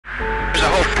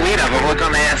whole fleet of them. Look on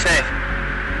the ASA.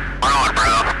 Why not, bro?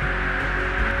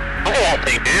 Look at that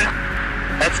thing, dude.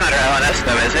 That's not an LNS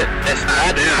though, is it? It's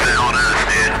not. That is an LNS,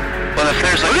 dude. Well, if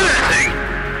there's like... Look at that thing!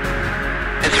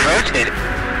 It's rotated.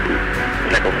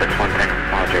 Nickel 6-1 tank.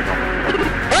 Roger.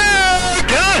 Oh,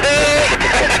 got it!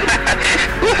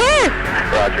 Woohoo!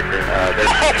 Roger.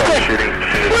 There's troubleshooting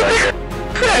to the side here.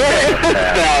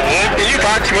 Did you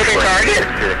box moving target?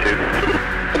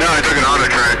 No, I took an auto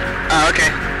track. Oh, okay.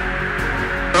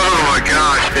 Oh my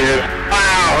gosh, dude.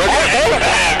 Wow, look at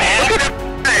that, man. Look at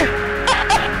that.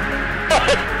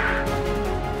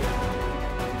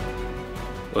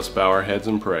 Let's bow our heads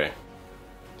and pray.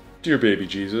 Dear baby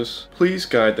Jesus, please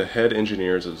guide the head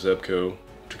engineers at ZEBCO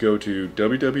to go to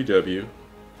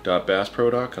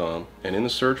www.basspro.com and in the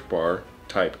search bar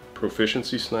type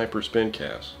Profishiency SNIPER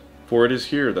Spincast, for it is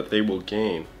here that they will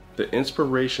gain the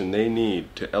inspiration they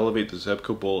need to elevate the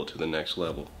ZEBCO bullet to the next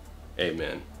level.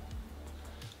 Amen.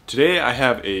 Today I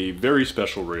have a very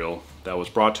special reel that was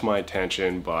brought to my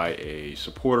attention by a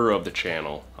supporter of the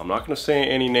channel. I'm not going to say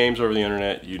any names over the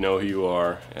internet, you know who you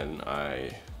are, and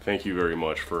I thank you very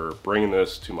much for bringing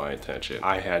this to my attention.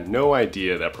 I had no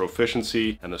idea that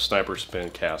Proficiency and the Sniper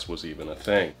Spincast was even a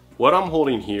thing. What I'm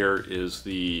holding here is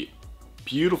the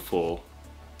beautiful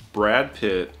Brad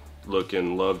Pitt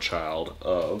looking love child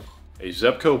of a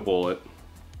ZEBCO bullet,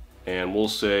 and we'll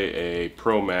say a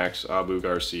Pro Max Abu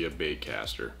Garcia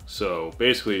baitcaster. So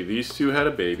basically these two had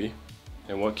a baby,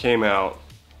 and what came out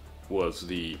was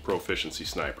the Proficiency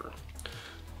Sniper.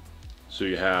 So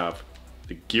you have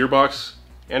the gearbox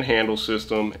and handle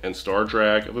system and star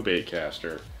drag of a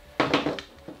baitcaster, and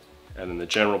then the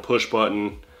general push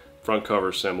button, front cover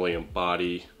assembly, and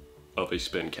body of a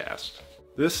Spincast.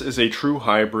 This is a true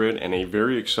hybrid and a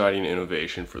very exciting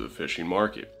innovation for the fishing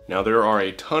market. Now there are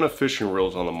a ton of fishing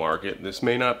reels on the market. This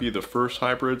may not be the first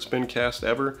hybrid Spincast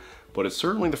ever, but it's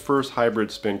certainly the first hybrid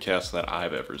Spincast that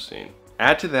I've ever seen.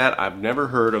 Add to that, I've never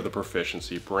heard of the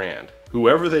Proficiency brand.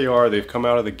 Whoever they are, they've come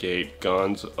out of the gate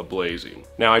guns a-blazing.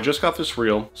 Now I just got this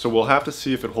reel, so we'll have to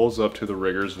see if it holds up to the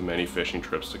rigors of many fishing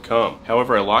trips to come.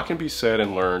 However, a lot can be said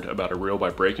and learned about a reel by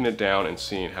breaking it down and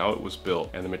seeing how it was built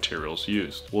and the materials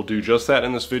used. We'll do just that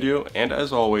in this video, and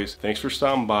as always, thanks for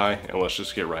stopping by, and let's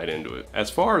just get right into it. As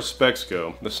far as specs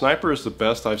go, the Sniper is the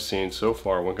best I've seen so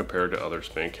far when compared to other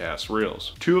Spincast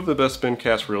reels. Two of the best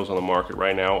Spincast reels on the market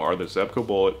right now are the ZEBCO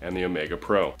Bullet and the Omega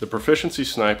Pro. The Proficiency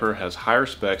Sniper has higher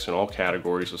specs in all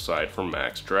categories aside from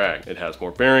max drag. It has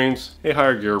more bearings, a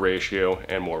higher gear ratio,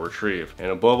 and more retrieve. And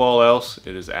above all else,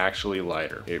 it is actually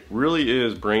lighter. It really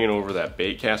is bringing over that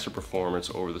baitcaster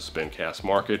performance over the Spincast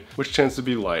market, which tends to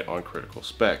be light on critical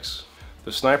specs.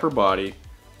 The Sniper body,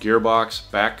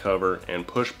 gearbox, back cover, and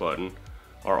push button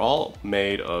are all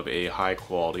made of a high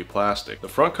quality plastic. The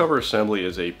front cover assembly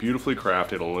is a beautifully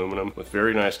crafted aluminum with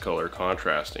very nice color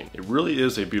contrasting. It really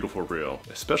is a beautiful reel,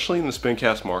 especially in the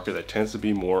Spincast market that tends to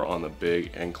be more on the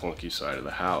big and clunky side of the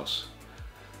house.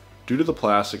 Due to the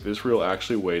plastic, this reel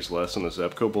actually weighs less than the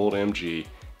ZEBCO Bullet MG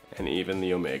and even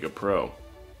the Omega Pro.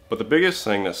 But the biggest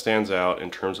thing that stands out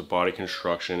in terms of body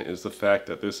construction is the fact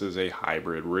that this is a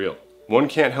hybrid reel. One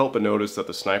can't help but notice that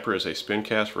the Sniper is a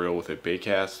Spincast reel with a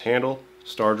baitcast handle,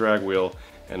 star drag wheel,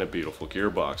 and a beautiful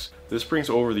gearbox. This brings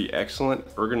over the excellent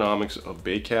ergonomics of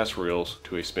baitcast reels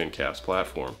to a Spincast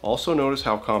platform. Also notice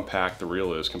how compact the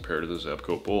reel is compared to the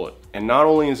ZEBCO Bullet. And not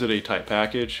only is it a tight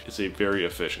package, it's a very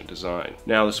efficient design.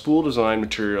 Now the spool design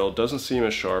material doesn't seem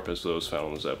as sharp as those found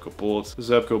on the ZEBCO Bullets. The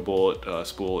ZEBCO Bullet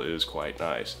spool is quite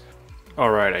nice.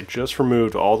 Alright, I just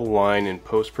removed all the line in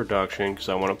post-production because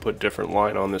I want to put different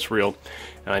line on this reel,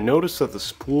 and I noticed that the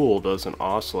spool doesn't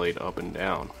oscillate up and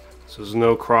down. So there's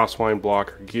no crosswind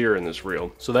block or gear in this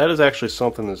reel. So that is actually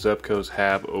something the ZEBCOs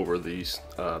have over these,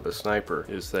 the Sniper,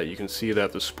 is that you can see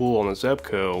that the spool on the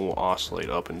ZEBCO will oscillate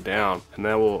up and down, and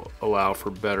that will allow for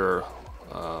better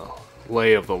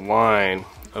lay of the line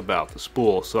about the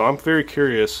spool. So I'm very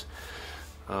curious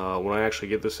when I actually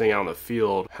get this thing out in the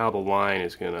field, how the line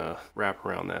is going to wrap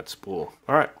around that spool.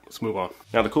 Alright, let's move on.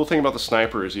 Now the cool thing about the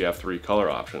Sniper is you have three color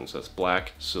options. That's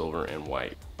black, silver, and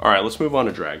white. Alright, let's move on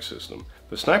to drag system.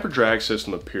 The Sniper drag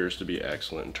system appears to be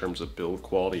excellent in terms of build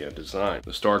quality and design.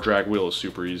 The star drag wheel is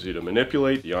super easy to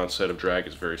manipulate, the onset of drag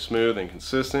is very smooth and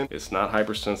consistent, it's not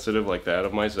hypersensitive like that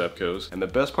of my ZEBCOs, and the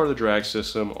best part of the drag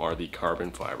system are the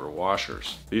carbon fiber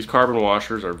washers. These carbon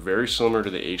washers are very similar to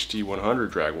the HT100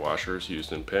 drag washers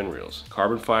used in pinreels.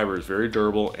 Carbon fiber is very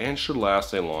durable and should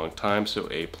last a long time, so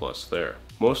A+ there.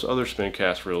 Most other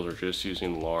Spincast reels are just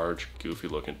using large, goofy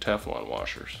looking Teflon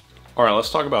washers. Alright,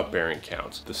 let's talk about bearing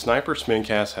counts. The Sniper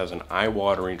Spincast has an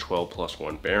eye-watering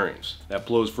 12+1 bearings that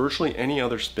blows virtually any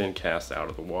other Spincast out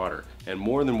of the water, and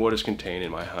more than what is contained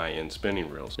in my high-end spinning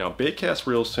reels. Now, baitcast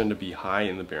reels tend to be high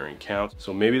in the bearing count,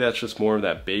 so maybe that's just more of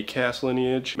that baitcast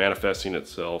lineage manifesting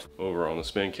itself over on the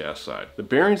Spincast side. The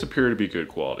bearings appear to be good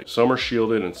quality. Some are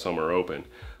shielded and some are open.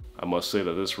 I must say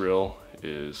that this reel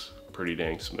is pretty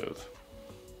dang smooth.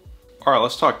 Alright,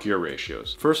 let's talk gear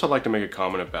ratios. First, I'd like to make a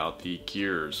comment about the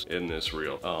gears in this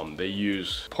reel. They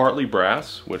use partly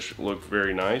brass, which look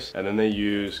very nice, and then they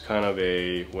use kind of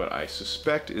a, what I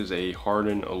suspect is a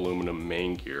hardened aluminum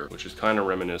main gear, which is kind of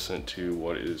reminiscent to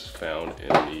what is found in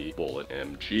the Bullet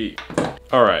MG.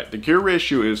 Alright, the gear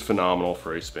ratio is phenomenal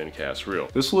for a Spincast reel.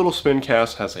 This little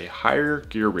Spincast has a higher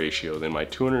gear ratio than my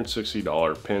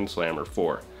 $260 Pin Slammer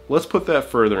 4. Let's put that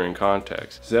further in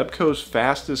context. ZEBCO's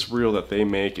fastest reel that they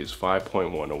make is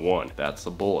 5.1 to 1. That's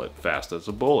the Bullet. Fast as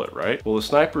a bullet, right? Well, the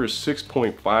Sniper is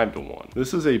 6.5 to 1.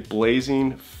 This is a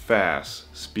blazing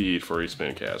fast speed for a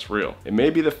Spincast reel. It may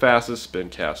be the fastest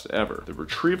Spincast ever. The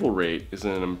retrieval rate is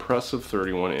an impressive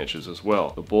 31 inches as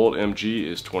well. The Bullet MG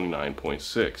is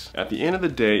 29.6. At the end of the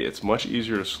day, it's much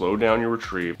easier to slow down your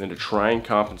retrieve than to try and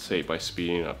compensate by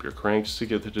speeding up your cranks to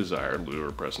get the desired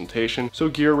lure presentation. So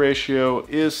gear ratio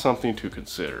is something to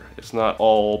consider. It's not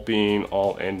all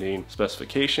ending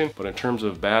specification, but in terms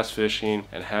of bass fishing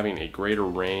and having a greater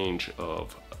range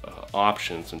of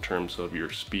options in terms of your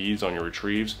speeds on your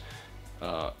retrieves,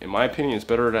 in my opinion, it's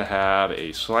better to have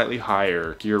a slightly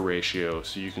higher gear ratio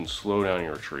so you can slow down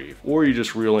your retrieve, or you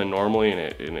just reel in normally and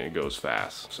it goes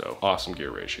fast. So awesome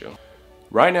gear ratio.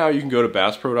 Right now you can go to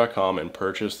BassPro.com and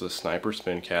purchase the Sniper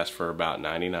Spincast for about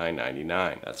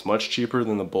 $99.99. That's much cheaper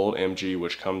than the Bullet MG,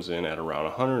 which comes in at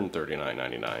around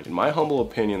 $139.99. In my humble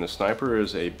opinion, the Sniper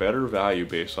is a better value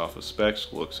based off of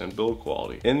specs, looks, and build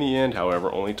quality. In the end, however,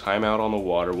 only time out on the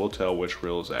water will tell which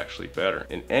reel is actually better.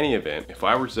 In any event, if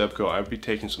I were ZEBCO, I would be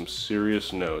taking some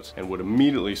serious notes and would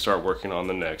immediately start working on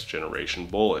the next generation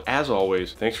Bullet. As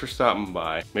always, thanks for stopping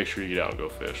by. Make sure you get out and go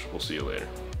fish. We'll see you later.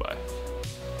 Bye.